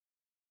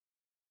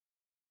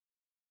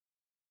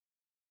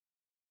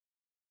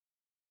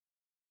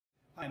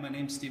Hi, my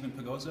name's Stephen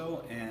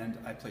Pigozzo, and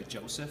I play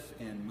Joseph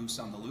in Moose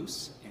on the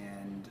Loose.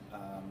 And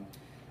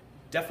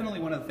definitely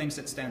one of the things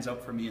that stands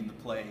out for me in the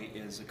play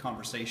is a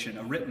conversation,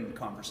 a written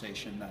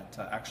conversation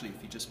that actually,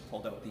 if you just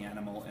pulled out the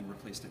animal and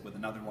replaced it with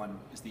another one,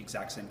 is the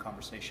exact same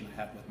conversation I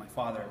had with my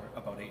father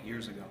about 8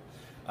 years ago.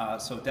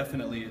 So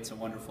definitely it's a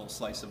wonderful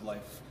slice of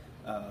life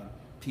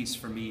piece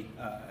for me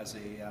as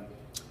a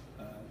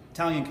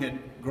Italian kid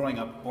growing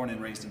up, born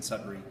and raised in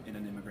Sudbury in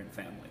an immigrant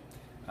family.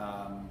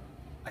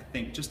 I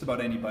think just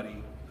about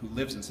anybody who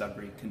lives in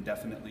Sudbury can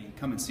definitely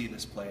come and see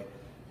this play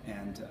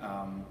and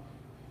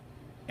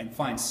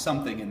find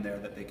something in there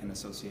that they can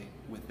associate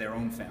with their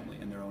own family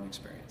and their own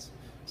experience.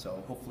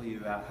 So hopefully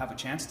you have a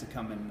chance to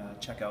come and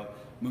check out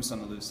Moose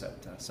on the Loose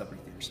at Sudbury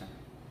Theatre Center.